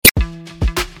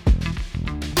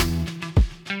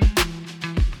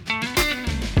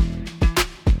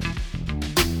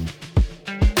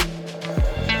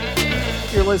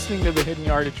listening to the Hidden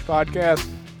Yardage podcast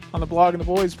on the Blog and the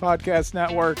Boys Podcast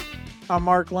Network. I'm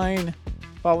Mark Lane.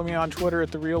 Follow me on Twitter at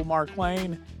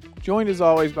 @TheRealMarkLane. Joined as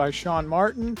always by Sean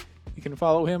Martin. You can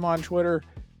follow him on Twitter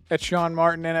at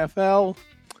SeanMartinNFL.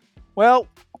 Well,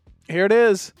 here it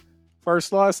is.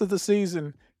 First loss of the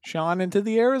season. Sean into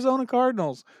the Arizona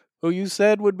Cardinals, who you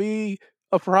said would be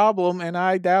a problem, and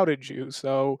I doubted you.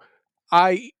 So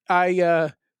I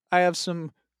have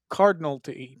some cardinal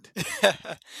to eat.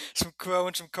 Some crow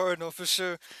and some cardinal for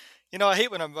sure. I hate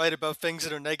when I'm right about things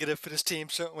that are negative for this team.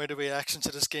 Certainly, the reaction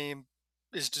to this game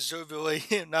is deservedly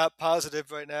not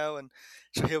positive right now. And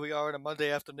so here we are on a Monday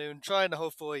afternoon, trying to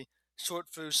hopefully sort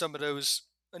through some of those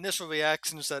initial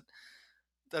reactions, that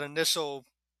initial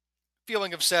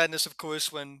feeling of sadness, of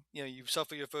course, when you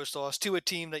suffer your first loss to a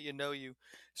team that you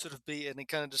sort of beat, and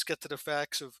kind of just get to the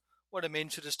facts of what it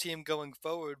means for this team going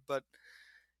forward. But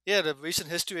yeah, the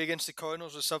recent history against the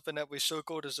Cardinals was something that we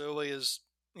circled as early as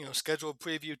scheduled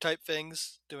preview type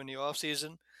things during the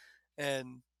offseason,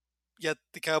 and yet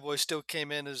the Cowboys still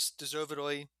came in as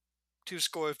deservedly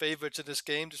two-score favorites in this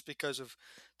game just because of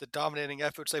the dominating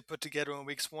efforts they put together in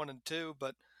weeks 1 and 2.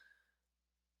 But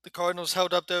the Cardinals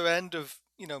held up their end of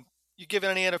you give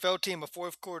any NFL team a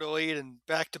fourth quarter lead in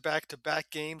back-to-back-to-back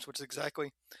games, which is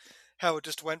exactly how it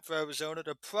just went for Arizona.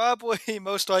 They're probably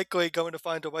most likely going to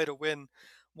find a way to win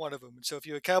one of them. And so if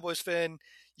you're a Cowboys fan,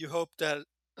 you hope that,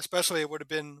 especially it would have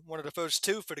been one of the first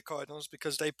two for the Cardinals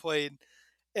because they played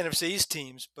NFC East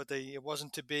teams, but it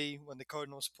wasn't to be when the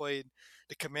Cardinals played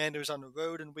the Commanders on the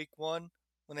road in week 1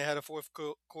 when they had a fourth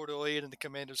quarter lead and the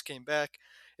Commanders came back.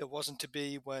 It wasn't to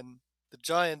be when the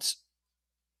Giants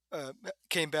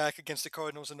came back against the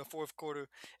Cardinals in the fourth quarter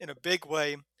in a big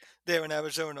way there in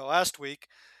Arizona last week.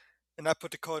 And that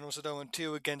put the Cardinals at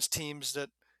 0-2 against teams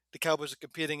that the Cowboys are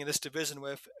competing in this division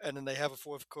with, and then they have a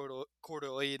fourth quarter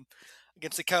lead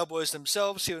against the Cowboys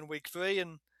themselves here in week 3,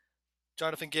 and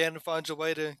Jonathan Gannon finds a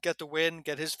way to get the win,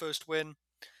 get his first win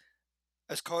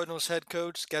as Cardinals head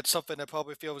coach, get something that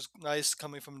probably feels nice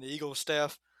coming from the Eagles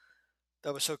staff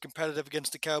that was so competitive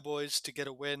against the Cowboys to get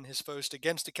a win, his first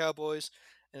against the Cowboys,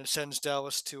 and it sends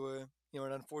Dallas to an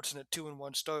unfortunate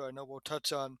 2-1 start. I know we'll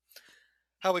touch on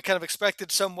how we kind of expected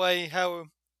some way, how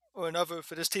or another,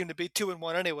 for this team to be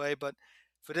 2-1 anyway, but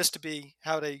for this to be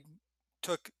how they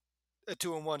took a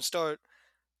 2-1 start,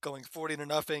 going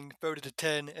 40-0,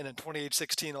 30-10, and then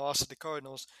 28-16 loss to the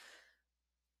Cardinals.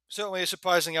 Certainly a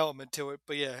surprising element to it,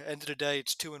 but yeah, end of the day,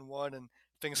 it's 2-1, and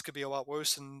things could be a lot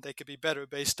worse, and they could be better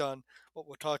based on what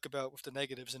we'll talk about with the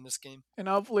negatives in this game. And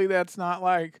hopefully that's not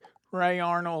like Ray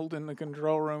Arnold in the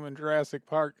control room in Jurassic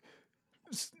Park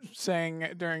saying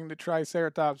during the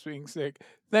Triceratops being sick,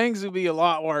 things would be a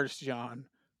lot worse, John.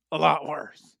 A lot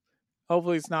worse.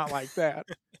 Hopefully it's not like that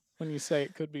when you say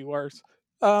it could be worse.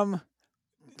 Let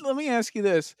me ask you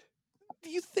this. Do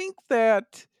you think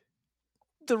that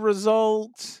the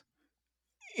result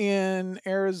in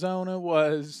Arizona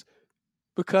was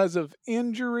because of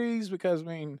injuries? Because,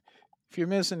 if you're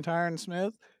missing Tyron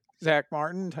Smith, Zach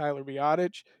Martin, Tyler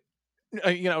Yardage,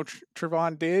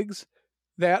 Trevon Diggs,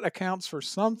 that accounts for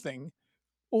something?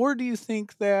 Or do you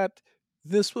think that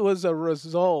this was a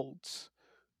result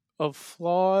of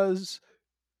flaws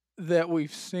that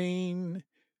we've seen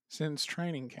since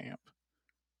training camp?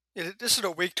 This is a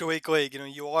week-to-week league.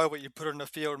 You are what you put on the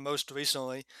field most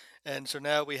recently, and so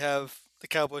now we have the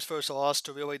Cowboys' first loss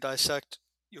to really dissect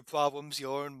your problems.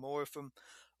 You learn more from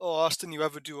a loss than you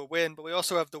ever do a win, but we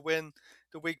also have the win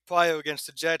the week prior against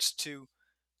the Jets to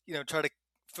try to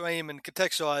frame and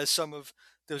contextualize some of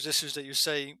those issues that you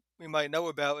say we might know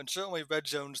about. And certainly red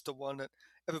zone's the one that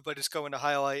everybody's going to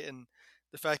highlight. And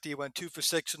the fact that you went 2 for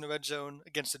 6 in the red zone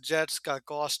against the Jets got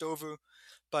glossed over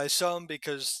by some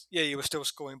because, yeah, you were still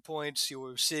scoring points. You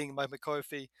were seeing Mike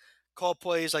McCarthy call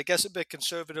plays, I guess a bit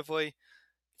conservatively,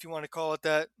 if you want to call it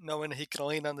that, knowing he can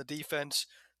lean on the defense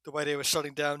the way they were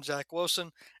shutting down Zach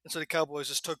Wilson. And so the Cowboys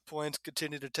just took points,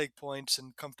 continued to take points,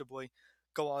 and comfortably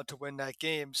go on to win that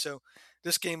game. So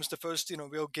this game is the first,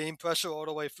 real game pressure all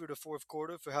the way through the fourth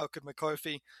quarter for how could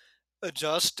McCarthy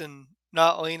adjust and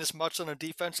not lean as much on the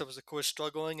defense. I was, of course,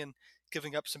 struggling and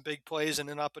giving up some big plays and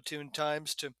inopportune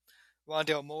times to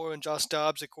Rondale Moore and Josh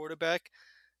Dobbs at quarterback.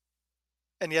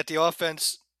 And yet the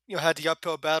offense, had the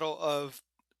uphill battle of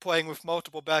playing with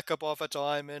multiple backup offensive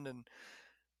linemen and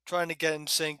trying to get in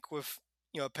sync with,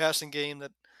 a passing game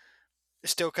that is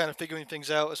still kind of figuring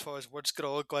things out as far as what's going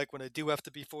to look like when they do have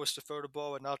to be forced to throw the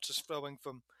ball and not just throwing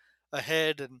from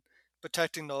ahead and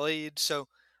protecting the lead. So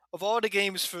of all the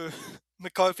games for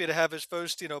McCarthy to have his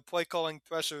first, play calling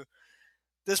pressure,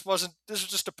 this was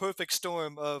just a perfect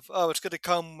storm of, it's going to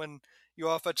come when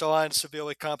your offensive line is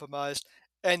severely compromised.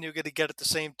 and you're going to get at the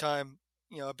same time,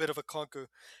 a bit of a conquer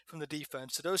from the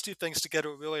defense. So those two things together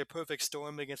are really a perfect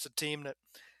storm against a team that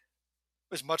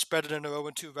was much better than their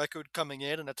 0-2 record coming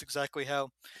in, and that's exactly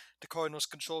how the Cardinals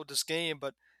controlled this game.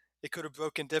 But it could have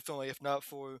broken differently if not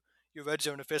for your red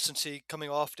zone efficiency coming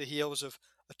off the heels of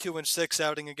a 2-6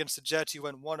 outing against the Jets. You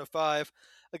went 1-5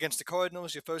 against the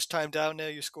Cardinals. Your first time down there,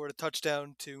 you scored a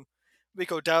touchdown to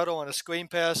Rico Dowdle on a screen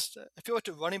pass. I feel like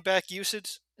the running back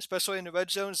usage, especially in the red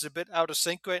zone, is a bit out of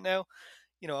sync right now.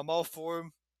 I'm all for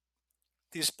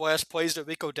these splash plays that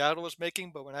Rico Dowdle is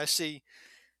making, but when I see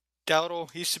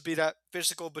Dowdle, he should be that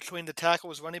physical between the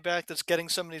tackles running back that's getting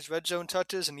some of these red zone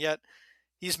touches, and yet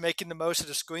he's making the most of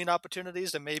the screen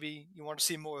opportunities that maybe you want to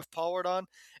see more of Pollard on.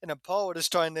 And then Pollard is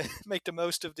trying to make the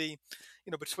most of the,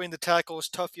 between the tackles,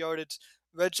 tough yardage,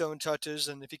 red zone touches.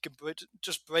 And if he can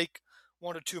just break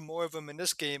one or two more of them in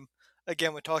this game,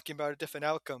 again, we're talking about a different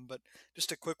outcome. But just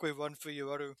to quickly run through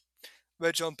your other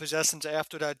red zone possessions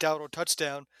after that Dowdle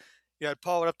touchdown, you had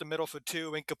Pollard up the middle for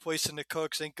two, incompletion to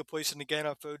Cooks, incompletion again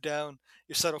on third down.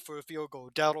 You settle for a field goal.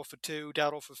 Dowdle for two,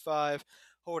 Dowdle for five,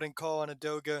 holding call on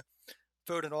Adoga.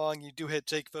 Third and long, you do hit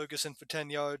Jake Ferguson for 10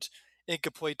 yards.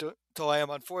 Incomplete to Lamb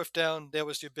on fourth down. That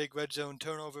was your big red zone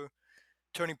turnover.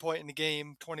 Turning point in the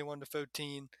game,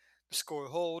 21-13. The score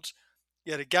holds.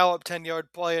 You had a Gallup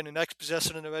 10-yard play in the next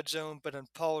possession in the red zone, but then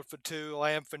Pollard for two,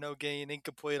 Lamb for no gain,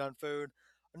 incomplete on third.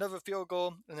 Another field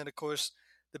goal, and then, of course,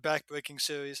 the back-breaking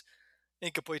series.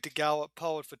 Incomplete to Gallup,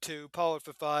 Pollard for two, Pollard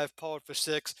for five, Pollard for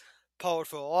six, Pollard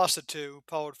for a loss of two,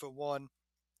 Pollard for one.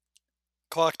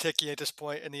 Clock ticking at this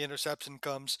point, and the interception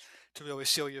comes to really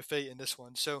seal your fate in this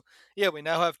one. So, yeah, we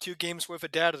now have 2 games worth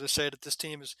of data to say that this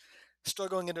team is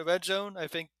struggling in the red zone. I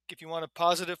think if you want a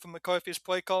positive from McCarthy's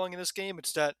play calling in this game,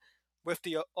 it's that with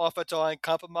the offensive line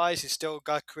compromise, he still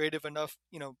got creative enough,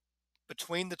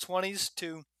 between the 20s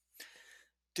to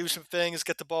do some things,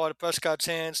 get the ball out of Prescott's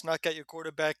hands, not get your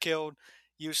quarterback killed,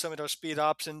 use some of those speed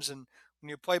options. And when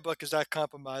your playbook is that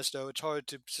compromised, though, it's hard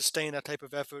to sustain that type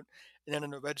of effort. And then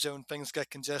in the red zone, things get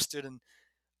congested. And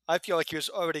I feel like he was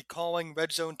already calling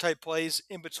red zone type plays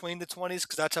in between the 20s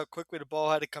because that's how quickly the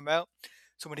ball had to come out.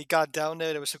 So when he got down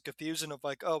there was some confusion of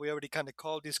like, oh, we already kind of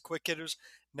called these quick hitters.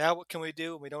 Now what can we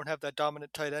do? We don't have that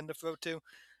dominant tight end to throw to.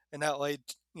 And that led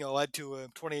to a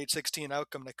 28-16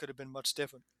 outcome that could have been much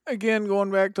different. Again,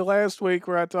 going back to last week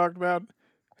where I talked about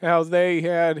how they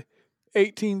had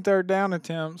 18 third down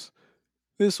attempts.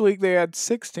 This week they had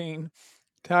 16,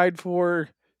 tied for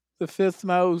the fifth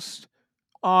most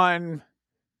on,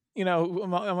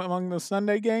 among the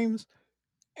Sunday games.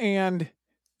 And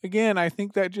again, I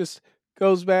think that just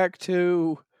goes back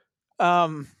to,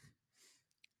 um,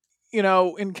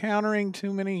 encountering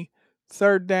too many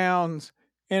third downs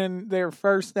and their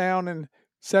first down and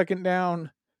second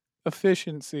down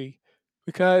efficiency.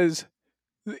 Because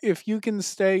if you can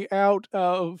stay out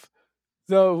of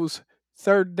those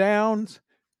third downs,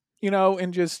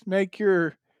 and just make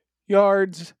your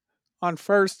yards on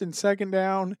first and second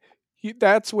down,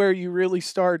 that's where you really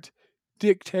start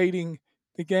dictating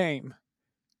the game.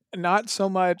 Not so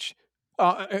much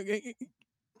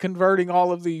converting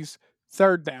all of these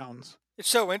third downs. It's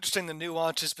so interesting the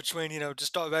nuances between,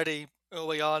 just already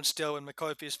early on still in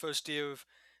McCarthy's first year of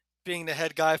being the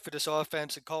head guy for this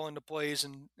offense and calling the plays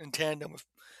in tandem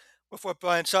with what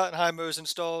Brian Schottenheimer has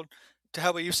installed to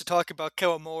how we used to talk about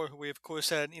Kellen Moore, who we of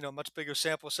course had, much bigger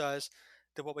sample size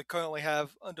than what we currently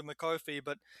have under McCarthy.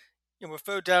 But with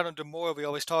third down under Moore, we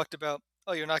always talked about,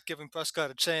 oh, you're not giving Prescott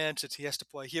a chance. He has to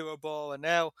play hero ball. And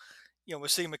now, we're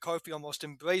seeing McCarthy almost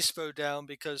embrace third down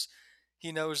because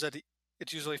he knows that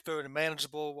it's usually third and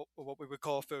manageable, what we would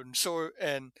call third and short,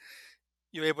 and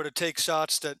you're able to take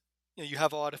shots that you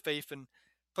have a lot of faith in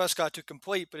Prescott to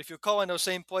complete. But if you're calling those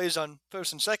same plays on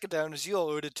first and second down, as you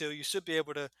alluded to, you should be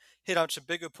able to hit on some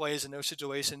bigger plays in those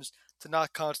situations to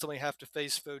not constantly have to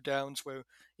face third downs where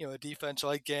a defense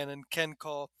like Gannon can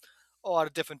call a lot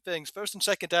of different things. First and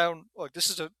second down, look, this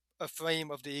is a frame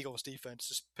of the Eagles defense.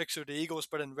 Just picture the Eagles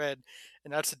but in red,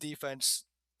 and that's the defense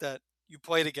that you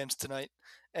played against tonight.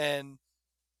 And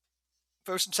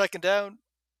first and second down,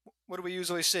 what do we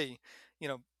usually see?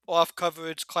 Off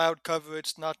coverage, cloud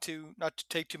coverage, not to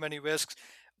take too many risks.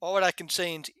 All that can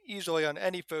change easily on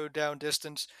any third down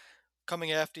distance,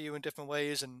 coming after you in different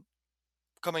ways and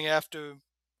coming after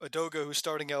Adoga, who's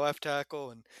starting at left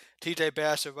tackle, and TJ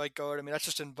Bass at right guard. I mean, that's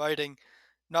just inviting,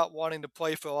 not wanting to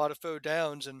play for a lot of third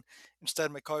downs, and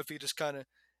instead McCarthy just kind of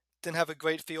didn't have a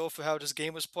great feel for how this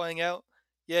game was playing out.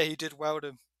 Yeah, he did well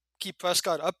to keep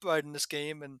Prescott upright in this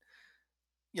game and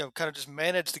kind of just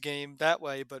manage the game that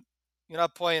way. But you're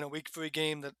not playing a week 3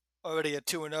 game that already at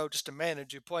 2-0 just to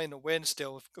manage. You're playing to win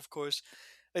still, of course.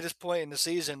 at this point in the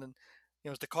season. And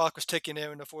as the clock was ticking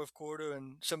there in the fourth quarter,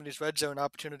 and some of these red zone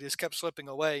opportunities kept slipping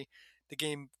away, the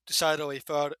game decidedly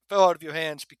fell out of your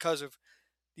hands because of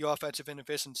the offensive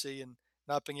inefficiency and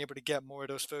not being able to get more of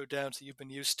those third downs that you've been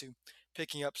used to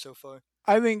picking up so far.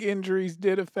 I think injuries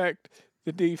did affect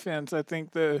the defense. I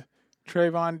think the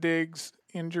Trayvon Diggs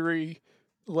injury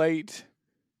late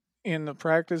in the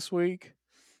practice week,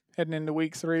 heading into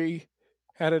week 3,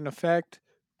 had an effect,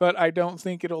 but I don't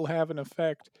think it'll have an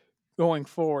effect going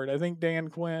forward. I think Dan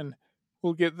Quinn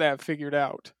will get that figured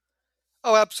out.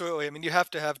 Oh, absolutely. I mean, you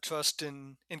have to have trust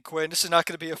in Quinn. This is not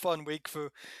going to be a fun week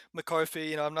for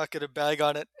McCarthy. I'm not going to bag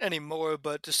on it anymore,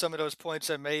 but just some of those points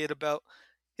I made about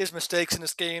his mistakes in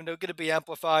this game, they're going to be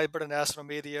amplified by the national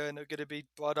media and they're going to be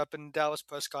brought up in Dallas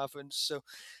press conference. So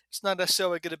it's not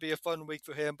necessarily going to be a fun week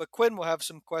for him. But Quinn will have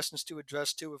some questions to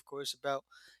address too, of course, about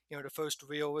the first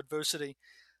real adversity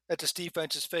that this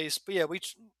defense has faced. But yeah,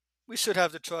 we should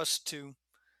have the trust to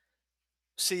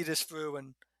see this through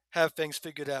and have things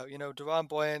figured out. Deron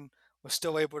Bland was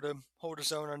still able to hold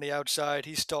his own on the outside.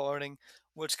 He's still learning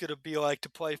what it's going to be like to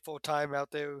play full time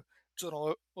out there.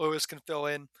 Jordan Lewis can fill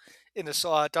in the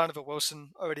slot. Donovan Wilson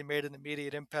already made an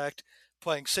immediate impact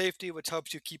playing safety, which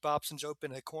helps you keep options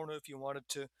open at corner if you wanted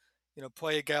to,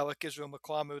 play a guy like Israel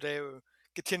McClamu there or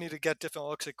continue to get different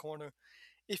looks at corner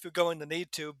if you're going to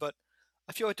need to. But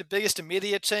I feel like the biggest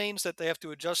immediate change that they have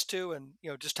to adjust to, and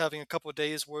just having a couple of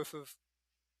days worth of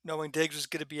knowing Diggs was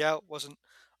going to be out wasn't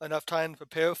enough time to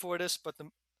prepare for this. But the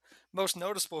most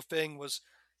noticeable thing was,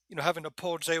 having to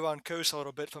pull Jayron Kearse a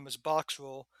little bit from his box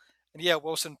role. And yeah,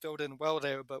 Wilson filled in well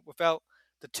there, but without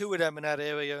the two of them in that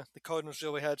area, the Cardinals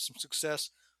really had some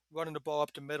success running the ball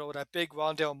up the middle. That big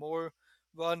Rondale Moore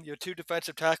run, your two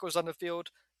defensive tackles on the field,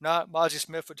 not Mozzie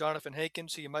Smith or Jonathan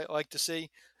Hankins, who you might like to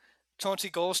see. Chauncey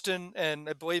Golston, and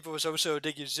I believe it was also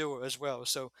Diggy Zua as well.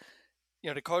 So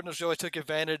the Cardinals really took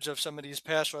advantage of some of these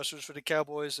pass rushers for the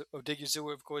Cowboys.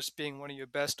 Odigizua, of course, being one of your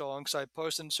best alongside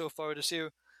Parsons so far this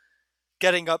year,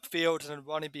 getting upfield and then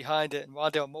running behind it. And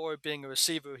Rondell Moore being a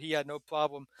receiver, he had no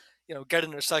problem,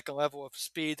 getting a second level of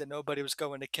speed that nobody was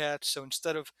going to catch. So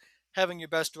instead of having your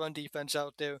best run defense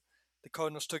out there, the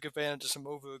Cardinals took advantage of some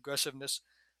over aggressiveness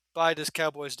by this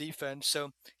Cowboys defense.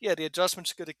 So yeah, the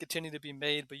adjustments are going to continue to be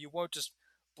made, but you weren't just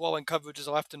blowing coverages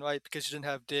left and right because you didn't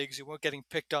have Diggs. You weren't getting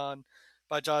picked on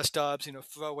by Josh Dobbs,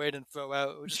 throw in and throw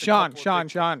out. It was just a Sean, couple of Sean,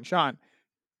 big plays. Sean, Sean,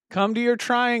 come to your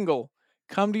triangle.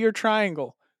 Come to your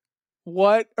triangle.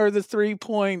 What are the 3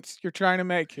 points you're trying to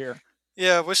make here?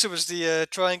 Yeah, I wish it was the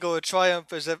triangle of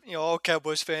triumph, as all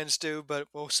Cowboys fans do, but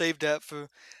we'll save that for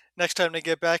next time they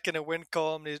get back in a win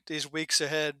column these weeks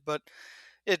ahead. But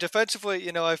yeah, defensively,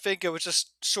 I think it was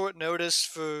just short notice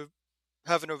for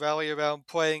having to rally around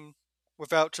playing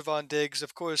without Trevon Diggs.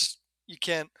 Of course, you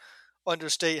can't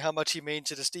understate how much he means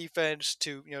to this defense,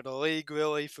 to the league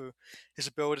really, for his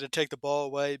ability to take the ball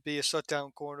away, be a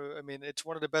shutdown corner. I mean, it's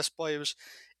one of the best players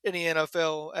in the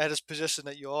NFL at his position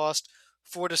that you lost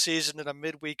for the season in a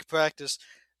midweek practice.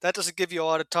 That doesn't give you a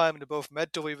lot of time to both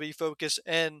mentally refocus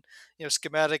and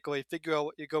schematically figure out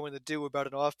what you're going to do about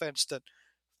an offense that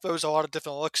throws a lot of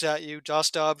different looks at you.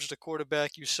 Josh Dobbs, the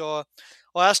quarterback you saw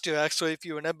last year, actually, if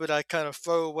you remember that kind of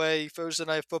throwaway Thursday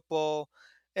Night Football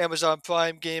Amazon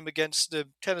Prime game against the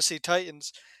Tennessee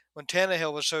Titans when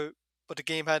Tannehill was hurt, but the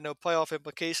game had no playoff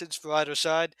implications for either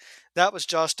side. That was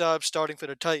Josh Dobbs starting for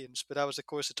the Titans, but that was, of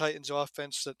course, the Titans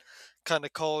offense that kind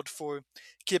of called for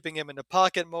keeping him in the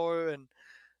pocket more and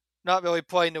not really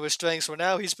playing to his strengths. So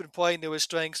now he's been playing to his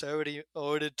strengths. I already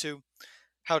alluded to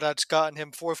how that's gotten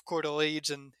him fourth quarter leads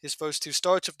in his first two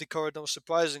starts of the Cardinals,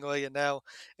 surprisingly, and now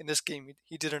in this game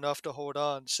he did enough to hold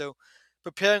on. So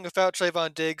preparing without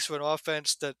Trayvon Diggs for an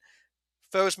offense that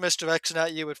throws misdirection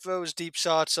at you, it throws deep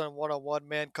shots on one-on-one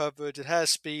man coverage, it has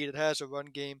speed, it has a run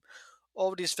game.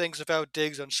 All of these things without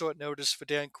Diggs on short notice for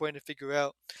Dan Quinn to figure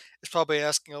out is probably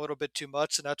asking a little bit too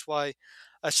much, and that's why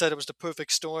I said it was the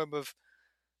perfect storm of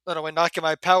not only knocking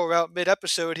my power out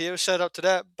mid-episode here, shout out to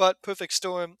that, but perfect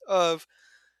storm of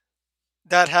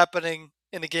that happening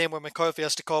in a game where McCarthy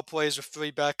has to call plays with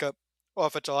three backup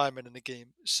offensive linemen in the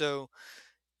game. So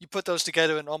you put those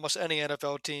together, and almost any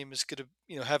NFL team is going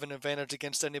to have an advantage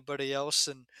against anybody else,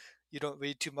 and you don't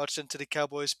read too much into the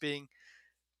Cowboys being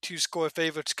two score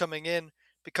favorites coming in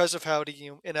because of how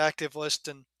the inactive list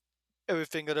and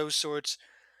everything of those sorts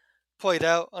played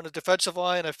out on the defensive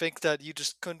line. I think that you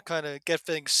just couldn't kind of get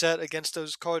things set against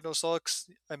those Cardinals looks.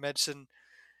 I mentioned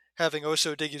having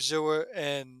Oso Odigizua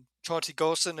and Chauncey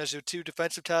Golston as your two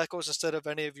defensive tackles instead of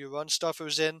any of your run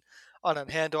stuffers in on a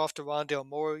handoff to Rondale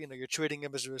Moore. You're treating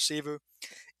him as a receiver.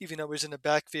 Even though he's in the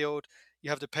backfield,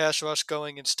 you have the pass rush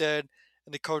going instead.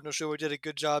 and the Cardinals really did a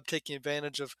good job taking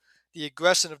advantage of the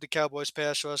aggression of the Cowboys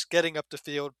pass rush, getting up the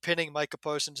field, pinning Micah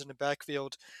Parsons in the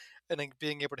backfield, and then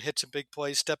being able to hit some big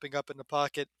plays, stepping up in the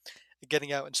pocket, and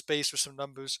getting out in space with some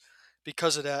numbers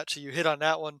because of that. So you hit on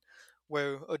that one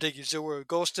where Odigizua or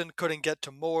Golston couldn't get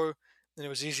to Moore, and it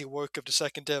was easy work of the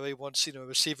secondary once a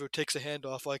receiver takes a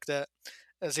handoff like that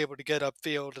and is able to get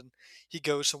upfield, and he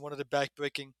goes for one of the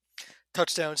back-breaking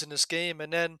touchdowns in this game.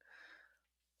 And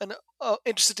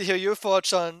interested to hear your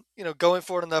thoughts on going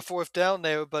for it on that fourth down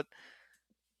there, but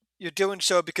you're doing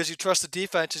so because you trust the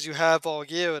defenses you have all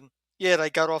year. And yeah, they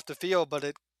got off the field, but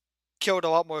it killed a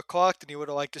lot more clock than you would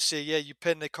have liked to see. Yeah, you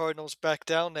pinned the Cardinals back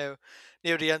down there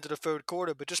near the end of the third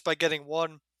quarter, but just by getting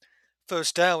one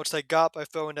first down, which they got by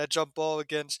throwing that jump ball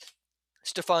against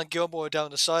Stephon Gilmore down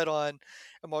the sideline,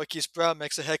 and Marquise Brown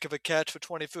makes a heck of a catch for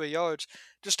 23 yards.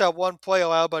 Just that one play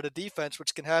allowed by the defense,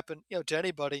 which can happen, to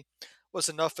anybody, was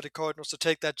enough for the Cardinals to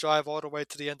take that drive all the way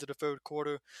to the end of the third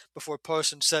quarter before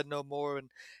Parsons said no more and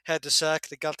had the sack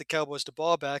that got the Cowboys the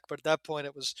ball back. But at that point,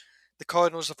 it was the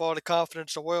Cardinals with all the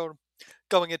confidence in the world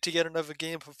going into yet another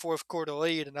game for fourth quarter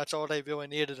lead, and that's all they really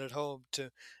needed at home to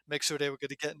make sure they were going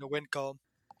to get in the win column.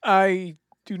 I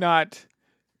do not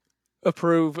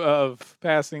approve of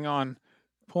passing on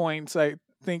points. I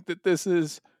think that this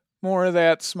is more of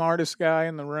that smartest guy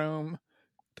in the room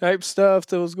type stuff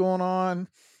that was going on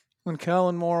when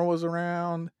Kellen Moore was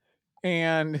around.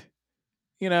 And,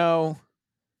 you know,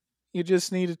 you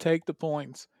just need to take the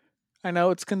points. I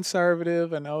know it's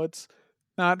conservative. I know it's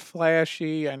not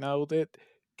flashy. I know that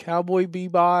Cowboy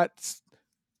Bebots,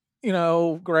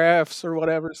 graphs or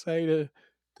whatever say to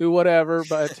do whatever.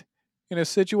 But in a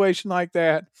situation like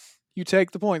that, you take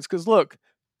the points. Because look,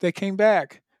 they came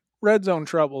back, red zone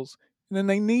troubles, and then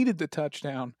they needed the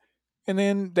touchdown. And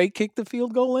then they kicked the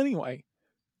field goal anyway.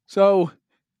 So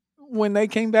when they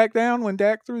came back down, when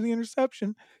Dak threw the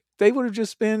interception, they would have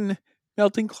just been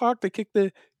melting clock to kick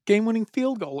the game winning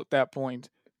field goal at that point.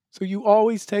 So you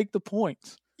always take the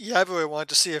points. Yeah, I really wanted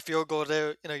to see a field goal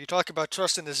there. You talk about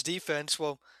trusting this defense.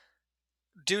 Well,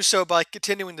 do so by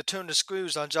continuing to turn the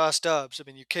screws on Josh Dobbs. I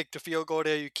mean, you kick the field goal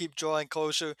there, you keep drawing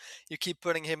closer, you keep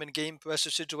putting him in game pressure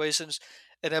situations,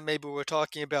 and then maybe we're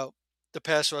talking about the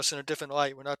pass rush in a different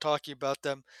light. We're not talking about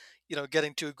them,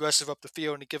 getting too aggressive up the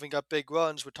field and giving up big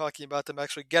runs. We're talking about them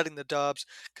actually getting the Dobbs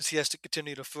because he has to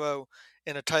continue to throw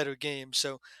in a tighter game.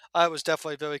 So I was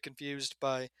definitely very confused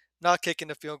by not kicking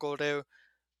the field goal there.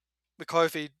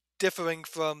 McCarthy differing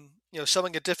from,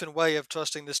 showing a different way of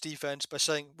trusting this defense by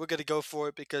saying we're going to go for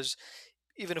it because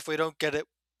even if we don't get it,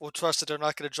 we'll trust that they're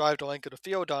not going to drive the length of the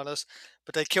field on us.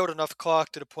 But they killed enough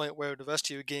clock to the point where the rest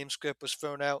of your game script was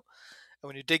thrown out. And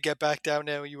when you did get back down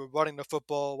there, you were running the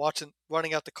football,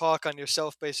 running out the clock on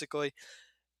yourself, basically.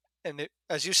 And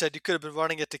as you said, you could have been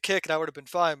running it to kick, that would have been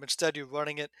fine. But instead, you're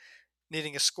running it,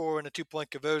 needing a score and a 2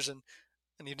 point conversion,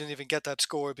 and you didn't even get that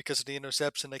score because of the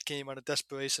interception that came out of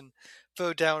desperation.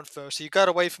 Third down throw. So you got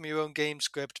away from your own game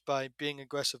script by being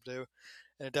aggressive there,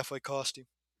 and it definitely cost you.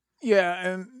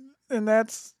 Yeah, and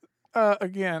that's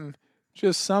again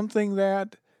just something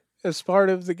that, as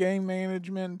part of the game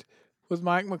management with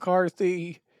Mike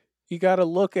McCarthy, you got to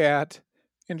look at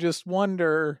and just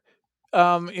wonder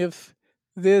if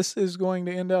this is going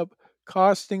to end up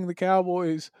costing the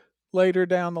Cowboys later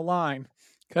down the line.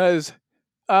 Because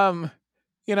um,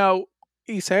 you know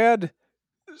he's had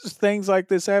things like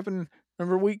this happen.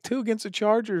 Remember week 2 against the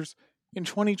Chargers in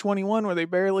 2021 where they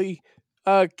barely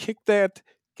kicked that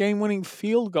game-winning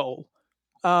field goal.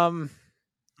 Um,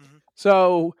 Hmm.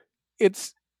 so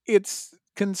it's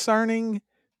concerning,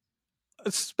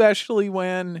 especially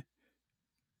when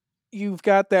you've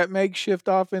got that makeshift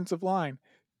offensive line.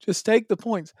 Just take the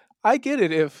points. I get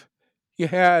it if you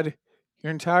had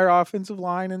your entire offensive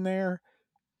line in there,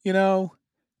 you know,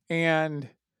 and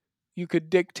you could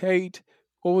dictate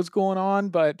what was going on,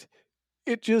 but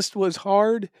it just was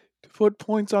hard to put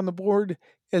points on the board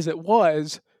as it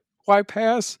was. Why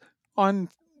pass on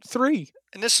 3?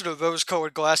 And this sort of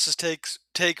rose-colored glasses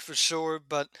take for sure,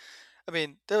 but I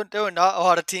mean, there are not a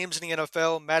lot of teams in the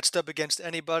NFL matched up against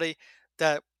anybody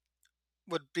that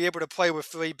would be able to play with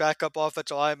three backup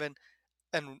offensive linemen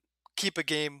and keep a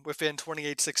game within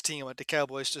 28-16 like the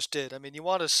Cowboys just did. I mean, you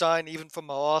want to sign even from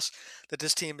a loss that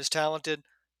this team is talented.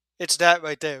 It's that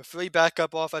right there. Three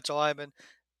backup offensive linemen,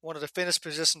 one of the thinnest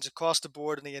positions across the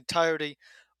board in the entirety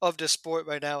of this sport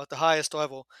right now at the highest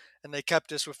level, and they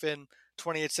kept us within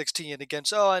 28-16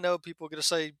 against, I know people are going to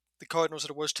say the Cardinals are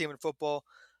the worst team in football.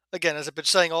 Again, as I've been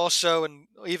saying all show and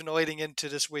even leading into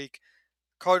this week,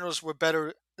 Cardinals were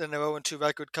better than their 0-2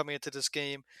 record coming into this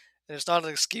game, and it's not an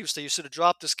excuse that you should have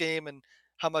dropped this game and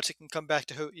how much it can come back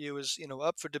to hurt you is,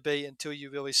 up for debate until you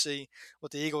really see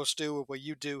what the Eagles do or what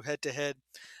you do head to head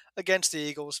against the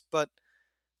Eagles. But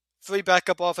three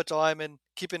backup offensive linemen,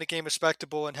 keeping the game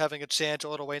respectable and having a chance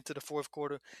all the way into the fourth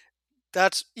quarter,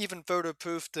 that's even further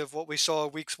proof of what we saw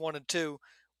weeks 1 and 2,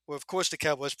 where of course the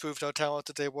Cowboys proved how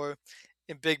talented they were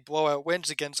in big blowout wins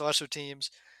against lesser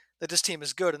teams, that this team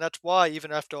is good. And that's why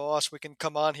even after a loss, we can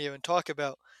come on here and talk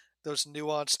about those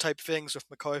nuanced type things with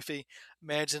McCarthy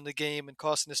managing the game and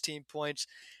costing his team points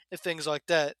and things like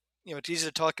that. It's easy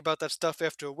to talk about that stuff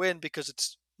after a win because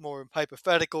it's more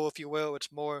hypothetical, if you will.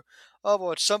 It's more, oh,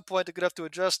 well, at some point they're going to have to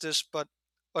address this, but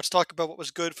let's talk about what was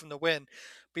good from the win.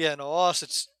 But yeah, in a loss,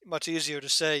 it's much easier to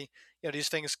say, these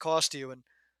things cost you. And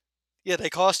yeah, they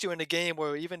cost you in a game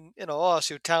where even in a loss,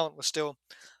 your talent was still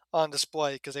on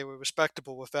display because they were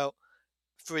respectable without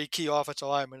three key offensive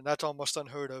linemen. And that's almost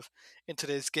unheard of in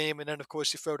today's game. And then, of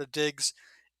course, you throw the Diggs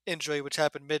injury, which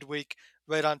happened midweek,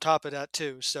 right on top of that,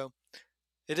 too. So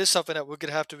it is something that we're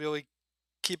going to have to really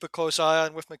keep a close eye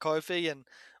on with McCarthy and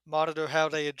monitor how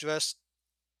they address,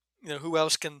 who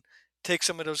else can take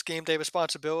some of those game day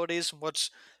responsibilities and what's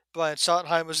Brian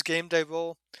Schottenheimer's game day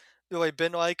role really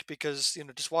been like, because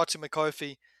just watching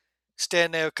McCarthy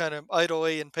stand there kind of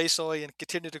idly and pacefully and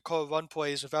continue to call run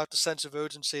plays without the sense of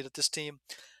urgency that this team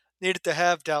needed to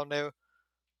have down there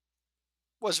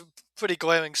was a pretty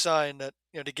glaring sign that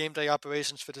the game day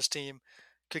operations for this team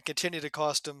could continue to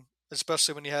cost them,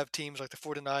 especially when you have teams like the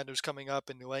 49ers coming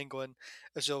up in New England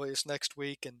as early as next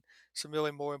week and some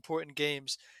really more important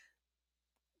games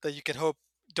that you can hope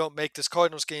don't make this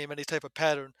Cardinals game any type of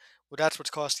pattern. Well, that's what's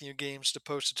costing you games, as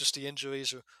opposed to just the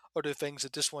injuries or other things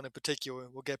that this one in particular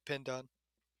will get pinned on.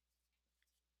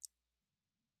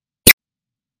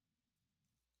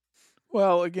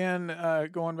 Well, again,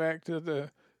 going back to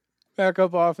the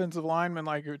backup offensive lineman,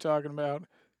 like you were talking about.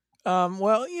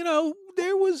 Well,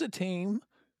 there was a team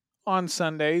on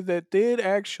Sunday that did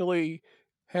actually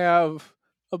have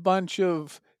a bunch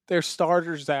of their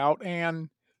starters out and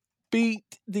beat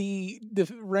the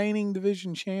reigning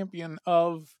division champion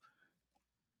of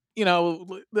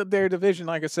their division.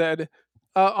 Like I said,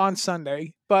 on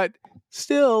Sunday, but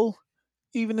still,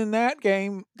 even in that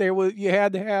game, you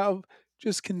had to have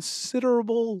just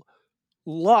considerable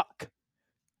luck,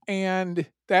 and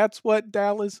that's what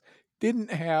Dallas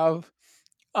didn't have.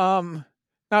 Um,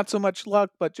 Not so much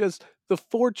luck, but just the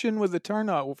fortune with the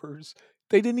turnovers.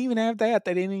 They didn't even have that.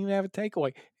 They didn't even have a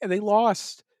takeaway, and they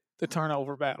lost the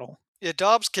turnover battle. Yeah,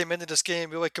 Dobbs came into this game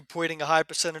really completing a high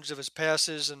percentage of his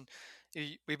passes, and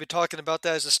we've been talking about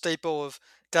that as a staple of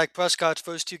Dak Prescott's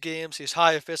first two games. He's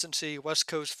high efficiency, West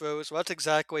Coast throws. Well, that's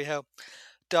exactly how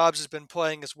Dobbs has been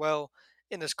playing as well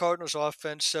in this Cardinals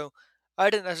offense. So I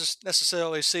didn't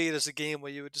necessarily see it as a game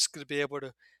where you were just going to be able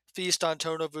to feast on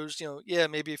turnovers. Yeah,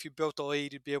 maybe if you built the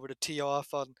lead, you'd be able to tee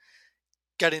off on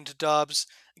getting to Dobbs,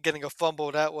 getting a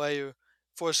fumble that way, or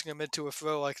forcing him into a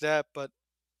throw like that. But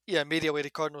yeah, immediately the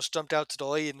Cardinals jumped out to the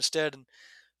lead instead and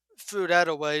threw that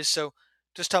away. So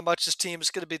just how much this team is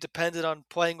going to be dependent on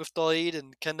playing with the lead,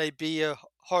 and can they be a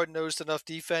hard-nosed enough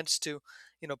defense to,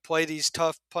 play these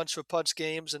tough punch for punch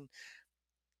games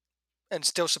and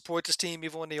still support this team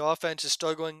even when the offense is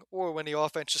struggling, or when the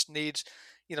offense just needs,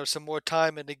 some more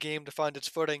time in the game to find its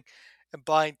footing and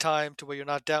buying time to where you're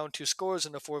not down two scores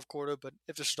in the fourth quarter. But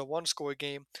if this is a one-score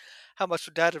game, how much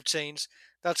would that have changed?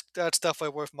 That's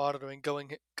definitely worth monitoring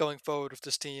going forward with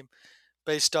this team,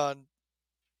 based on,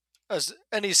 as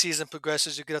any season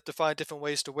progresses, you're gonna have to find different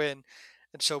ways to win.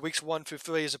 And so weeks 1 through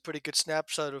 3 is a pretty good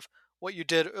snapshot of what you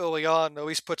did early on, at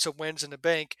least put some wins in the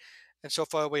bank. And so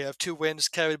far we have two wins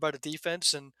carried by the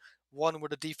defense and one where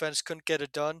the defense couldn't get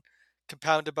it done,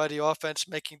 compounded by the offense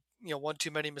making, one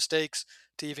too many mistakes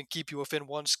to even keep you within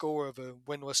one score of a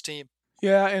winless team.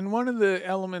 Yeah, and one of the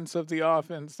elements of the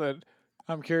offense that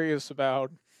I'm curious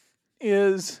about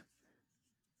is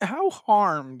how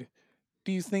harmed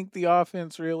do you think the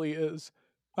offense really is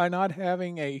by not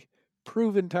having a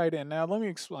proven tight end? Now, let me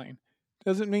explain.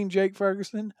 Doesn't mean Jake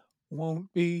Ferguson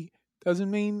won't be,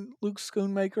 doesn't mean Luke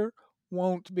Schoonmaker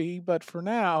won't be, but for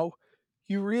now,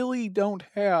 you really don't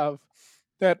have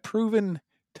that proven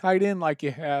tight end like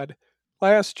you had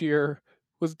last year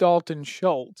with Dalton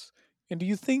Schultz. And do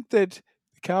you think that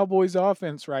the Cowboys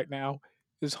offense right now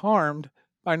is harmed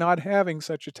by not having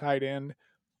such a tight end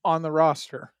on the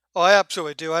roster? Oh, I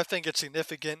absolutely do. I think it's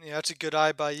significant. That's a good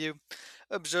eye by you,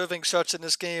 observing such in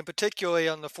this game, particularly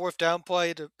on the fourth down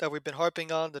play that we've been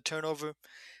harping on, the turnover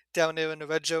down there in the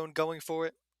red zone, going for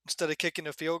it instead of kicking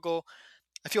a field goal.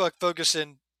 I feel like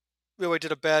Ferguson really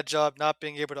did a bad job not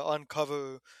being able to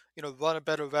uncover, run a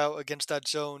better route against that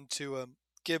zone to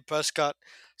give Prescott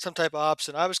some type of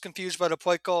option. I was confused by the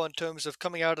play call in terms of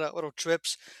coming out of that little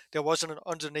trips. There wasn't an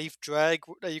underneath drag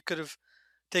that you could have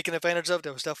taken advantage of.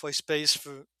 There was definitely space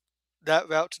for that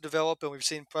route to develop, and we've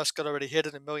seen Prescott already hit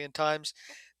it a million times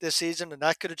this season, and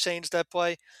that could have changed that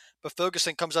play. But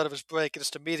Ferguson comes out of his break and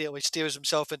just immediately steers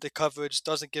himself into coverage,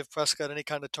 doesn't give Prescott any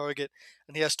kind of target,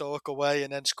 and he has to look away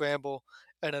and then scramble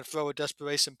and then throw a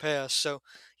desperation pass. So,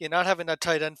 not having that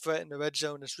tight end threat in the red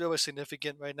zone is really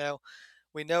significant right now.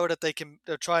 We know that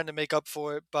they're trying to make up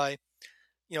for it by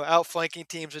outflanking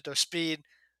teams with their speed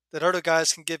that other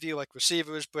guys can give you, like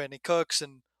receivers, Brandon Cooks,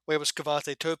 and where was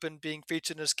Cavante Turpin being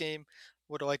featured in this game?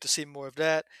 Would have liked to see more of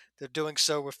that. They're doing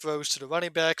so with throws to the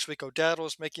running backs. Rico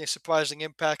Daddle's making a surprising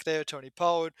impact there. Tony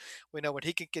Pollard, we know what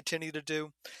he can continue to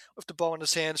do with the ball in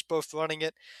his hands, both running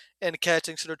it and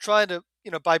catching. So they're trying to,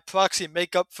 by proxy,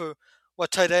 make up for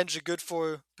what tight ends are good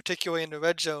for, particularly in the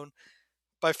red zone,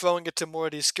 by throwing it to more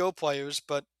of these skill players,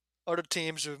 but other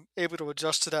teams are able to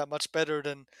adjust to that much better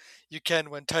than you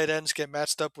can when tight ends get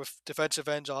matched up with defensive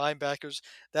ends or linebackers.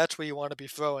 That's where you want to be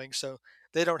throwing. So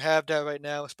they don't have that right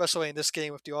now, especially in this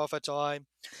game with the offensive line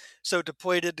so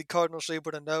depleted. The Cardinals are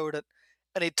able to know that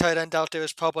any tight end out there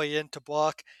is probably in to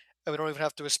block, and we don't even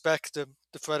have to respect the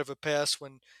threat of a pass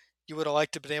when you would have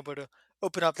liked to have been able to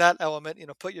open up that element.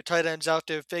 Put your tight ends out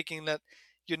there thinking that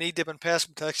you need them in pass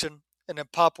protection and then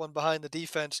pop one behind the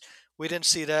defense. We didn't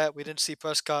see that. We didn't see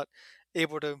Prescott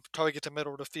able to target the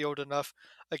middle of the field enough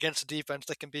against a defense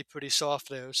that can be pretty soft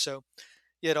there. So,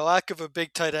 yeah, the lack of a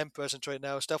big tight end presence right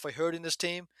now is definitely hurting this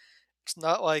team. It's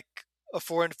not like a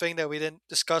foreign thing that we didn't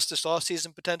discuss this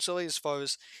offseason potentially as far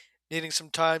as needing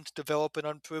some time to develop an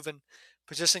unproven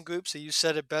position group. So you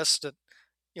said it best that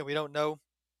we don't know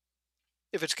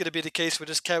if it's going to be the case where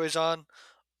this carries on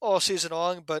all season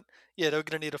long, but yeah, they're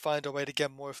going to need to find a way to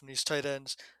get more from these tight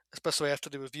ends, especially after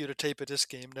they review the tape of this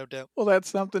game, no doubt. Well, that's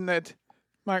something that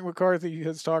Mike McCarthy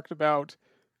has talked about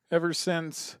ever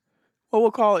since, well,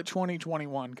 we'll call it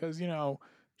 2021 because,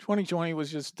 2020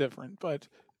 was just different. But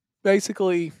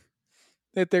basically,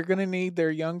 that they're going to need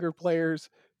their younger players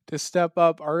to step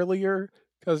up earlier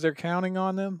because they're counting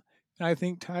on them. And I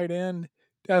think tight end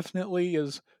definitely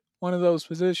is one of those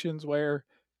positions where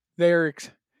they're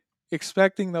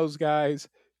expecting those guys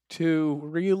to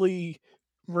really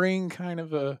bring kind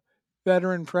of a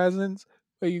veteran presence,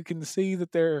 but you can see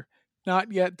that they're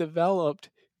not yet developed,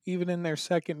 even in their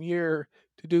second year,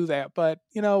 to do that. But,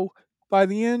 by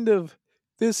the end of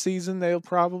this season, they'll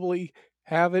probably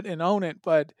have it and own it,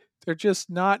 but they're just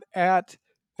not at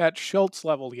that Schultz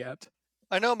level yet.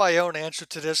 I know my own answer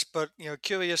to this, but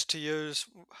curious to use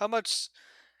how much.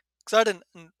 Because I didn't.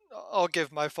 I'll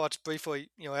give my thoughts briefly,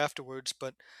 afterwards.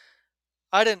 But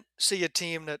I didn't see a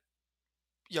team that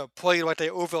played like they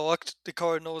overlooked the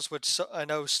Cardinals, which I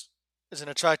know is an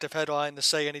attractive headline to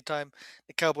say anytime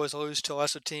the Cowboys lose to a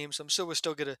lesser team. So I'm sure we're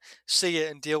still going to see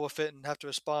it and deal with it and have to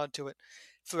respond to it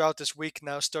throughout this week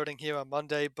now, starting here on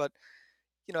Monday. But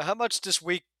how much this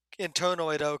week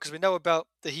internally, though, because we know about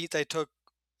the heat they took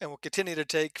and will continue to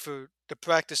take for the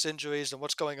practice injuries and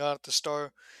what's going on at the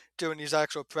star during these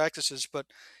actual practices. But,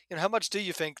 how much do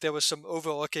you think there was some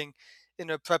overlooking in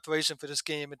the preparation for this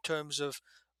game in terms of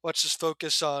let's just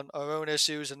focus on our own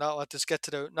issues and not let this get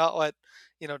to not let,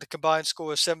 the combined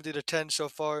score of 70-10 so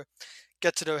far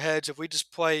get to their heads. If we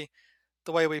just play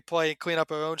the way we play and clean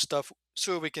up our own stuff,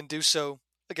 sure we can do so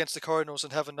against the Cardinals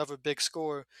and have another big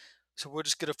score. So we're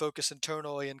just going to focus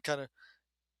internally and kind of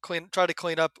try to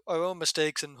clean up our own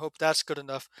mistakes and hope that's good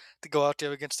enough to go out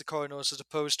there against the Cardinals, as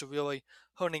opposed to really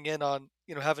honing in on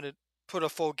having to put a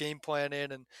full game plan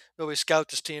in and really scout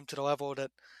this team to the level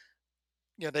that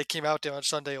they came out there on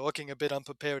Sunday looking a bit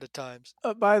unprepared at times.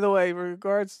 By the way,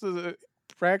 regards to the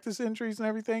practice injuries and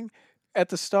everything, at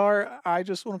the Star, I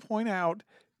just want to point out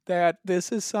that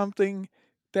this is something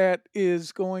that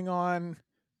is going on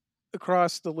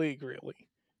across the league, really,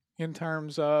 in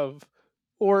terms of,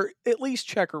 or at least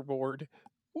checkerboard.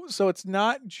 So it's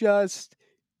not just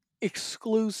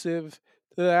exclusive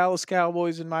to the Dallas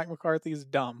Cowboys and Mike McCarthy is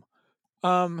dumb.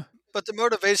 Um, But the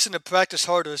motivation to practice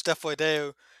harder is definitely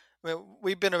there. I mean,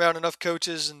 we've been around enough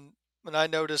coaches, and when I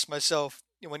noticed myself,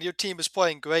 when your team is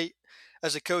playing great,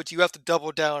 as a coach, you have to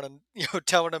double down and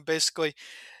telling them basically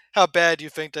how bad you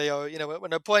think they are. When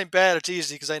they're playing bad, it's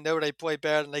easy because I know they play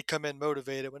bad and they come in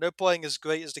motivated. When they're playing as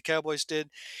great as the Cowboys did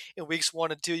in weeks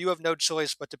 1 and 2, you have no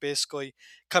choice but to basically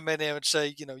come in there and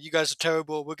say, you guys are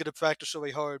terrible. We're going to practice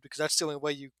really hard because that's the only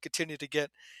way you continue to get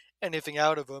anything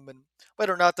out of them. And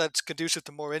whether or not that's conducive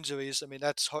to more injuries, I mean,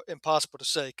 that's impossible to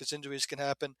say because injuries can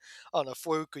happen on a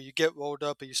fluke or you get rolled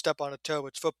up or you step on a toe.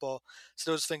 It's football.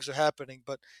 So those things are happening.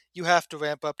 But you have to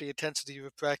ramp up the intensity of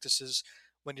your practices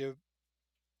when you're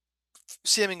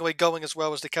seemingly going as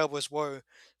well as the Cowboys were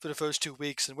for the first 2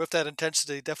 weeks. And with that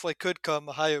intensity, definitely could come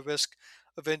a higher risk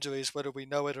of injuries, whether we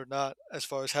know it or not, as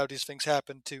far as how these things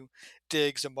happen to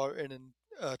Diggs and Martin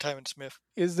and Tyron Smith.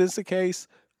 Is this a case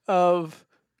of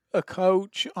a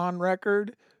coach on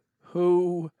record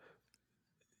who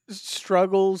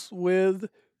struggles with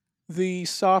the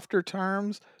softer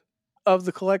terms of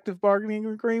the collective bargaining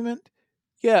agreement?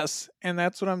 Yes, and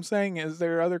that's what I'm saying is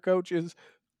there are other coaches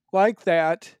like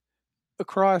that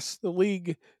across the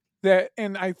league that,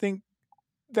 and I think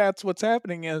that's what's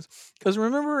happening is because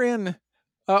remember in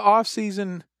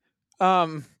off-season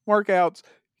workouts,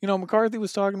 McCarthy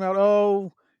was talking about,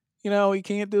 oh, he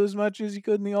can't do as much as he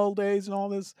could in the old days and all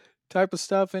this type of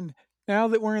stuff. And now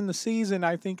that we're in the season,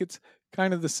 I think it's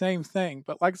kind of the same thing.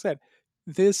 But like I said,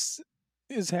 this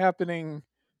is happening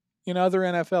in other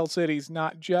NFL cities,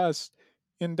 not just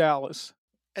in Dallas.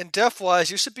 And depth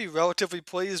wise, you should be relatively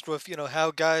pleased with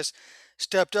how guys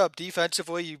stepped up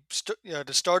defensively.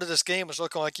 The start of this game was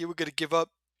looking like you were going to give up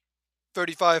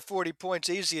 35, 40 points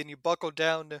easy, and you buckled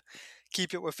down to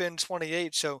keep it within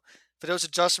 28. So for those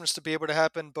adjustments to be able to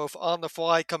happen both on the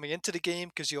fly coming into the game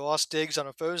because you lost Diggs on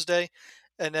a Thursday,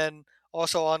 and then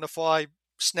also on the fly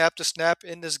snap to snap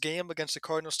in this game against the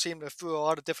Cardinals team that threw a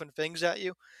lot of different things at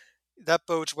you, that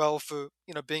bodes well for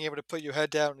being able to put your head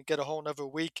down and get a whole another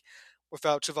week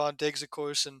without Javon Diggs, of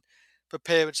course, and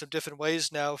prepare in some different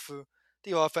ways now for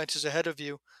the offenses ahead of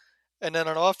you. And then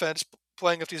on offense,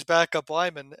 playing with these backup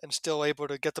linemen and still able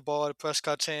to get the ball out of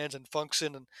Prescott's hands and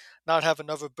function and not have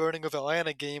another burning of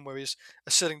Atlanta game where he's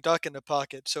a sitting duck in the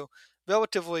pocket. So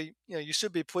relatively, you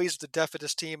should be pleased with the depth of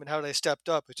this team and how they stepped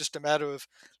up. It's just a matter of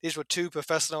these were two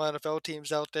professional NFL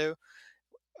teams out there.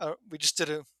 We just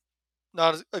did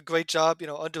not a great job,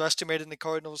 underestimating the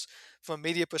Cardinals from a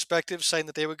media perspective, saying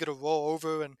that they were going to roll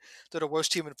over and they're the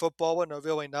worst team in football when they're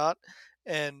really not.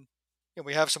 And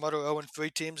we have some other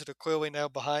 0-3 teams that are clearly now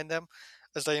behind them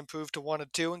as they improve to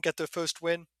 1-2 and get their first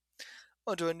win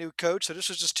under a new coach. So this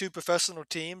was just two professional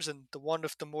teams, and the one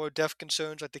with the more depth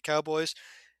concerns, like the Cowboys,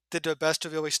 did their best to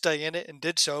really stay in it and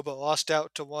did so, but lost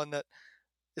out to one that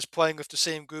is playing with the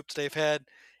same group that they've had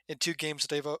in two games that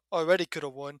they've already could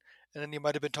have won, and then you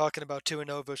might have been talking about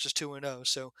 2-0 versus 2-0.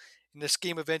 So in the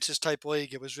scheme of inches type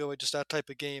league, it was really just that type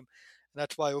of game, and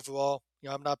that's why overall,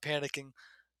 I'm not panicking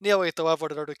nearly at the level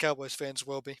that other Cowboys fans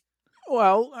will be.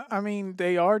 Well, I mean,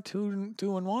 they are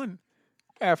 2-1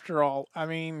 after all. I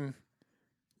mean,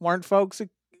 weren't folks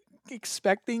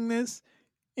expecting this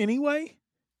anyway?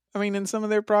 I mean, in some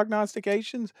of their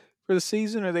prognostications for the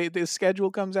season, or the schedule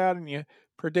comes out and you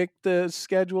predict the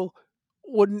schedule,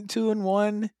 wouldn't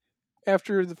 2-1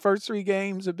 after the first three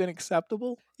games have been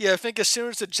acceptable? Yeah, I think as soon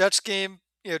as the Jets game,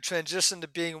 transitioned to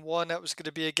being one that was going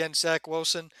to be against Zach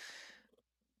Wilson,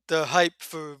 the hype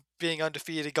for being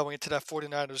undefeated going into that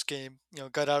 49ers game,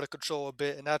 got out of control a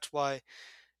bit, and that's why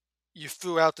you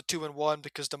threw out the 2-1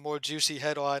 because the more juicy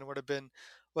headline would have been,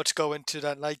 let's go into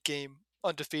that night game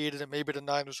undefeated, and maybe the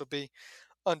Niners will be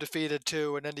undefeated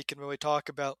too, and then you can really talk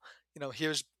about,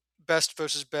 here's best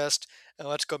versus best, and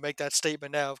let's go make that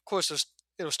statement now. Of course,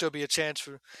 it'll still be a chance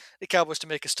for the Cowboys to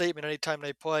make a statement anytime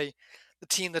they play the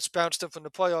team that's bounced them from the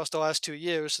playoffs the last 2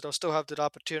 years, so they'll still have that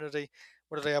opportunity,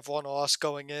 whether they have one loss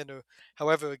going in or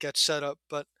however it gets set up.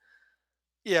 But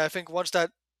yeah, I think once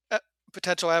that uh,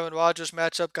 potential Aaron Rodgers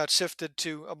matchup got shifted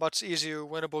to a much easier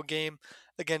winnable game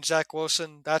against Zach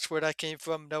Wilson, that's where that came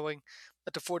from, knowing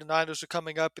that the 49ers were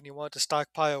coming up and you wanted to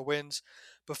stockpile wins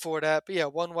before that. But yeah,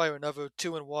 one way or another,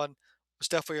 2-1 was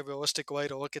definitely a realistic way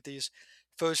to look at these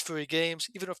first three games.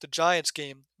 Even with the Giants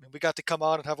game, I mean, we got to come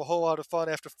on and have a whole lot of fun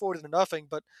after 40-0,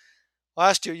 but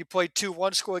last year you played two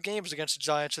one-score games against the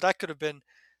Giants, so that could have been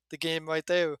the game right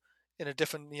there in a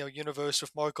different universe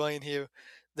with Mark Lane here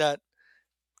that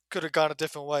could have gone a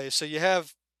different way. So you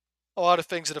have a lot of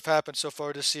things that have happened so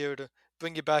far this year to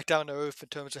bring you back down to earth in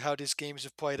terms of how these games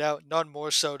have played out. None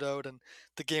more so though than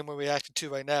the game we're reacting to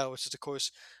right now, which is of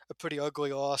course a pretty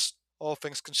ugly loss, all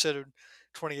things considered,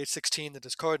 28-16 to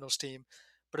this Cardinals team.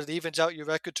 But it evens out your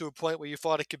record to a point where you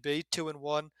thought it could be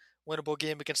 2-1, winnable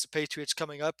game against the Patriots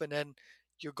coming up, and then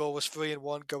your goal was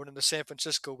 3-1 going into San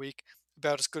Francisco week,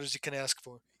 about as good as you can ask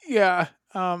for. Yeah.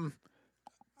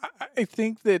 I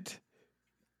think that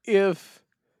if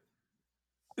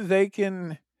they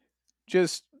can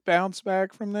just bounce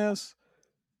back from this,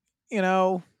 you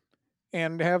know,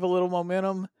 and have a little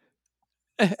momentum,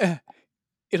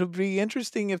 it'll be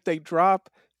interesting if they drop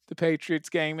the Patriots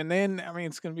game. And then, I mean,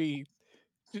 it's going to be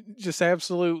just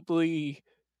absolutely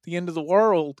the end of the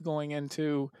world going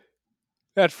into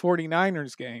that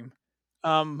 49ers game.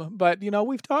 But,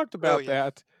 we've talked Oh about yeah.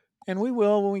 that. and we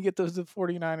will when we get to the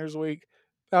 49ers week,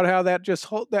 about how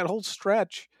that whole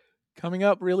stretch coming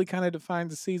up really kind of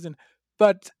defines the season.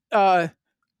 But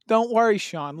don't worry,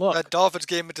 Sean. That Look, Dolphins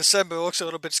game in December looks a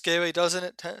little bit scary, doesn't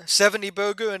it? 70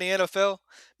 burger in the NFL.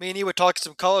 Me and you were talking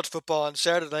some college football on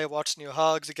Saturday, watching your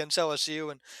Hogs against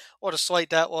LSU, and what a sight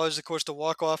that was. Of course, the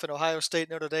walk off in Ohio State,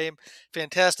 Notre Dame.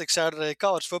 Fantastic Saturday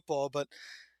college football, but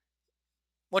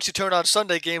once you turn on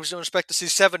Sunday games, you don't expect to see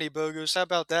 70 burgers. How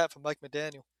about that from Mike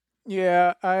McDaniel?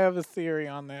 yeah, I have a theory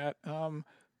on that.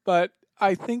 But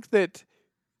I think that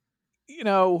you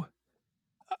know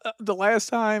the last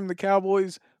time the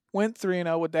Cowboys went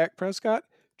 3-0 with Dak Prescott,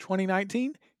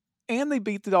 2019, and they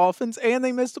beat the Dolphins and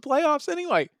they missed the playoffs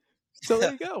anyway. So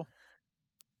there you go.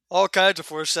 All kinds of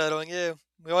foreshadowing. Yeah,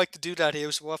 we like to do that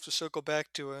here, so we'll have to circle back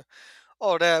to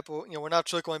all that. But we're not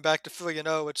circling back to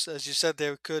 3-0. It's as you said,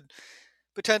 there could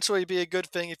potentially be a good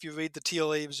thing if you read the tea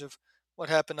leaves of what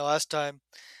happened the last time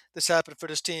this happened for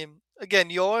this team. Again,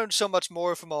 you'll learn so much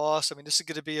more from a loss. I mean, this is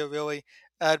going to be a really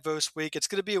adverse week. It's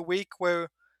going to be a week where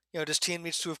this team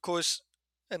needs to, of course,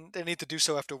 and they need to do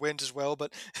so after wins as well,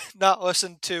 but not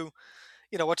listen to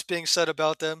what's being said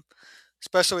about them,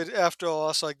 especially after a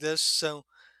loss like this. So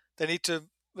they need to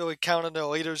really count on their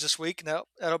leaders this week. Now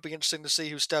that'll be interesting to see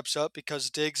who steps up because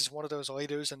Diggs is one of those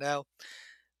leaders, and now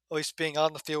at least being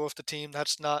on the field with the team,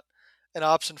 that's not an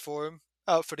option for him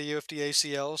out for the year of the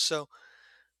ACL. So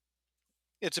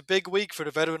it's a big week for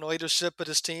the veteran leadership of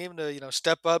this team to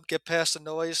step up, get past the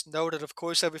noise, know that of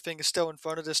course everything is still in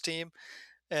front of this team,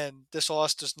 and this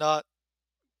loss does not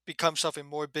become something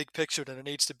more big picture than it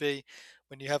needs to be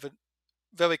when you have a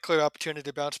very clear opportunity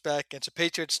to bounce back against a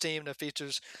Patriots team that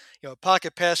features a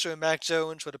pocket passer in Mac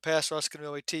Jones where the pass rush can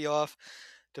really tee off.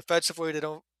 Defensively,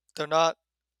 they're not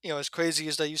as crazy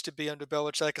as they used to be under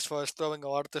Belichick as far as throwing a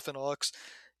lot of different looks.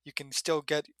 You can still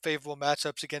get favorable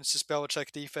matchups against this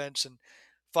Belichick defense and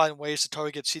find ways to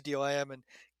target CD Lamb and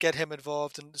get him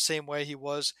involved in the same way he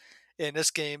was in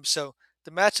this game. So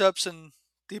the matchups and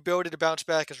the ability to bounce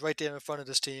back is right there in front of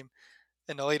this team,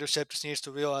 and the leadership just needs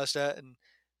to realize that and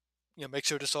make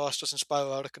sure this loss doesn't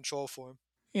spiral out of control for him.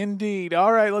 Indeed.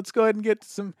 All right, let's go ahead and get to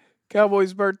some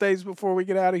Cowboys birthdays before we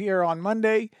get out of here. On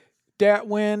Monday, Dat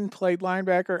Win played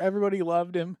linebacker. Everybody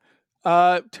loved him.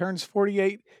 Turns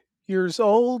 48 years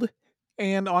old.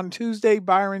 And on Tuesday,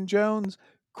 Byron Jones,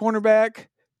 cornerback,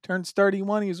 turns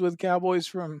 31. He was with Cowboys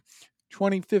from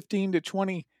 2015 to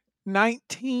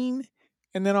 2019.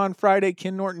 And then on Friday,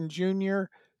 Ken Norton Jr.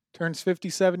 turns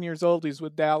 57 years old. He's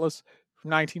with Dallas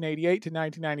from 1988 to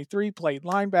 1993, played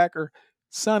linebacker,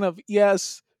 son of,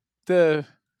 yes, the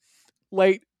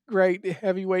late great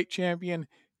heavyweight champion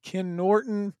Ken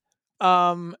Norton.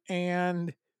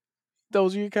 And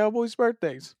those are your Cowboys'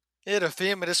 birthdays. Yeah, the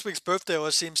theme of this week's birthday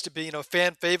list seems to be,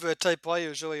 fan favorite type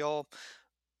players, really all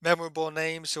memorable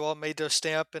names who all made their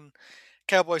stamp in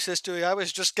Cowboys history. I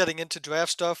was just getting into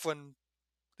draft stuff when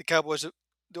the Cowboys,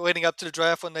 leading up to the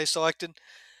draft when they selected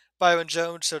Byron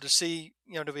Jones. So to see,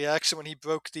 the reaction when he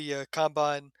broke the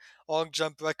combine long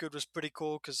jump record was pretty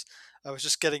cool because I was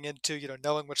just getting into,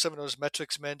 knowing what some of those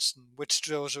metrics meant and which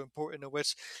drills are important and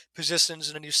which positions.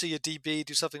 And then you see a DB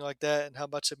do something like that and how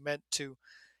much it meant to,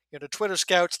 the Twitter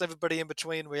scouts and everybody in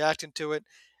between reacting to it.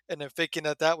 And then thinking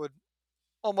that would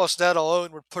almost that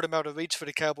alone would put him out of reach for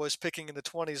the Cowboys picking in the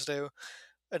 20s there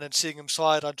and then seeing him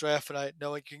slide on draft night,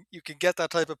 knowing you can get that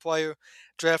type of player,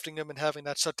 drafting him and having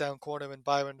that shutdown corner in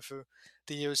Byron for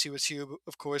the years he was here,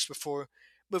 of course, before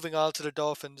moving on to the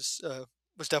Dolphins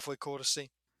was definitely cool to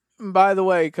see. By the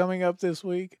way, coming up this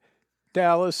week,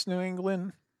 Dallas, New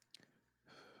England,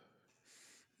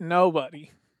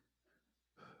 nobody,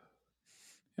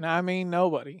 and I mean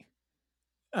nobody,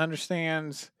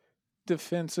 understands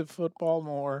defensive football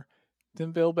more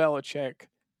than Bill Belichick,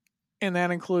 and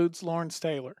that includes Lawrence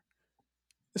Taylor.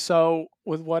 So,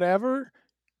 with whatever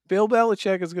Bill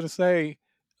Belichick is going to say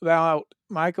about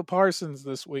Micah Parsons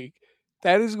this week,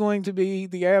 that is going to be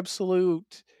the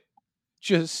absolute,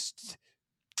 just,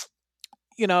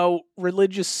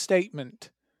 religious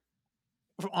statement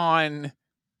on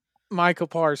Micah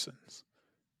Parsons.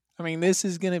 I mean, this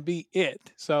is going to be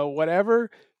it. So, whatever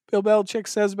Bill Belichick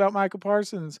says about Micah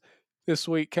Parsons this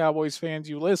week, Cowboys fans,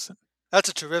 you listen. That's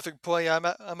a terrific play. I'm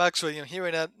actually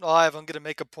hearing that live. I'm going to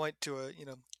make a point to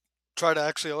try to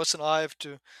actually listen live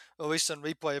to, at least on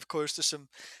replay, of course, to some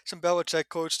Belichick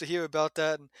quotes to hear about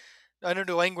that. And I know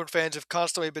New England fans have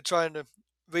constantly been trying to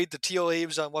read the tea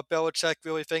leaves on what Belichick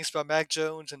really thinks about Mac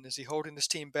Jones and is he holding his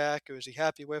team back or is he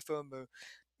happy with him or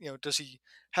does he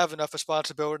have enough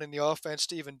responsibility in the offense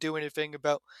to even do anything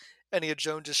about any of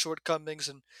Jones's shortcomings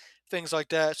and things like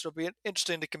that. So it'll be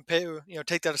interesting to compare,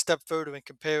 take that a step further and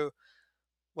compare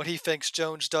what he thinks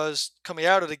Jones does coming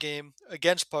out of the game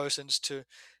against Parsons to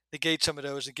negate some of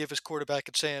those and give his quarterback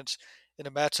a chance in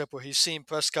a matchup where he's seen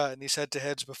Prescott in these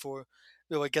head-to-heads before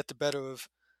really get the better of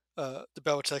the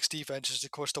Belichick's defenses.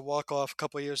 Of course, the walk-off a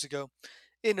couple of years ago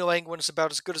in New England is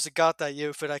about as good as it got that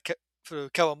year for for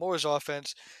Kellen Moore's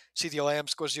offense. CeeDee Lamb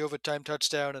scores the overtime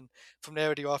touchdown, and from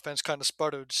there the offense kind of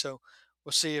sputtered. So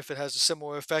we'll see if it has a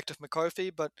similar effect with McCarthy.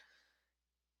 But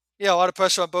yeah, a lot of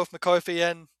pressure on both McCarthy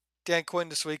and Dan Quinn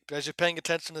this week. But as you're paying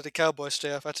attention to the Cowboys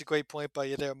staff, that's a great point by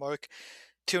you there, Mark.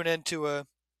 Tune in to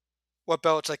what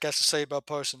Belichick has to say about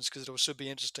Parsons because it should be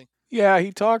interesting. Yeah,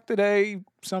 he talked today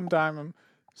sometime,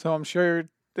 so I'm sure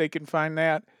they can find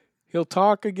that. He'll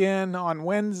talk again on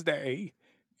Wednesday,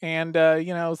 and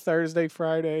Thursday,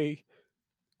 Friday,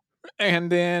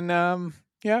 and then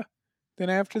yeah, then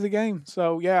after the game.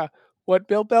 So yeah, what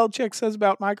Bill Belichick says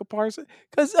about Michael Parsons,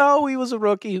 because he was a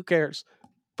rookie, who cares?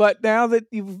 But now that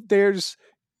there's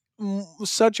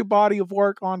such a body of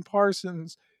work on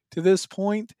Parsons to this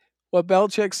point, what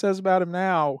Belichick says about him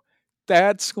now,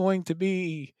 that's going to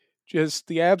be just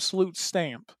the absolute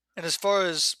stamp. And as far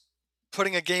as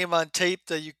putting a game on tape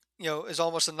that is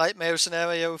almost a nightmare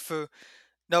scenario for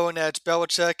knowing that it's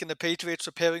Belichick and the Patriots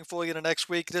preparing for you the next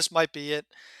week, this might be it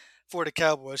for the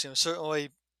Cowboys.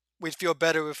 Certainly we'd feel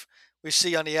better if we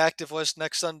see on the active list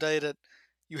next Sunday that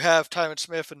you have Tyron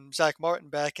Smith and Zach Martin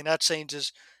back, and that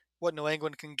changes what New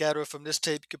England can gather from this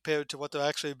tape compared to what they're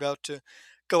actually about to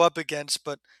go up against.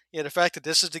 But yeah, the fact that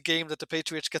this is the game that the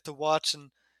Patriots get to watch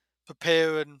and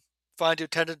prepare and find your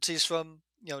tendencies from,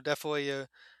 definitely a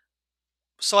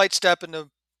slight step in the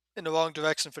wrong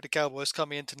direction for the Cowboys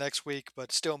coming into next week,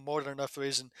 but still more than enough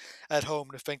reason at home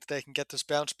to think that they can get this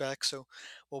bounce back. So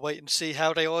we'll wait and see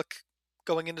how they look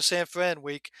going into San Fran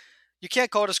week. You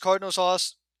can't call this Cardinals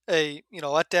loss a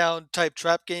letdown type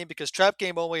trap game because trap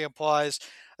game only implies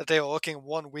that they are looking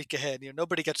 1 week ahead.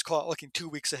 Nobody gets caught looking 2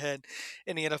 weeks ahead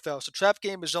in the NFL. So trap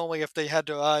game is only if they had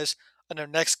their eyes on their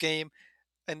next game.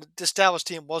 And this Dallas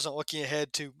team wasn't looking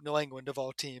ahead to New England of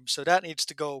all teams, so that needs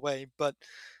to go away. But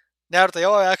now that they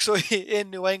are actually in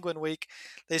New England week,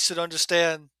 they should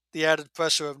understand the added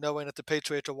pressure of knowing that the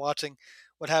Patriots are watching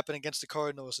what happened against the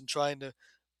Cardinals and trying to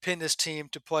pin this team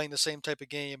to playing the same type of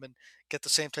game and get the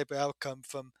same type of outcome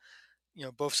from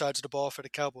both sides of the ball for the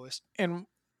Cowboys. And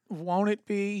won't it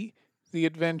be the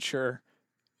adventure?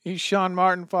 He's Sean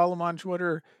Martin. Follow him on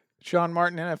Twitter. Sean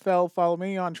Martin NFL. Follow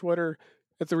me on Twitter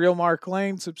at the Real Mark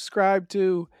Lane. Subscribe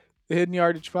to the Hidden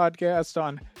Yardage podcast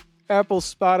on Apple,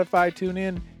 Spotify,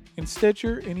 TuneIn, and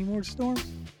Stitcher. Any more storms?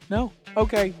 No?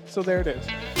 Okay, so there it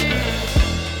is.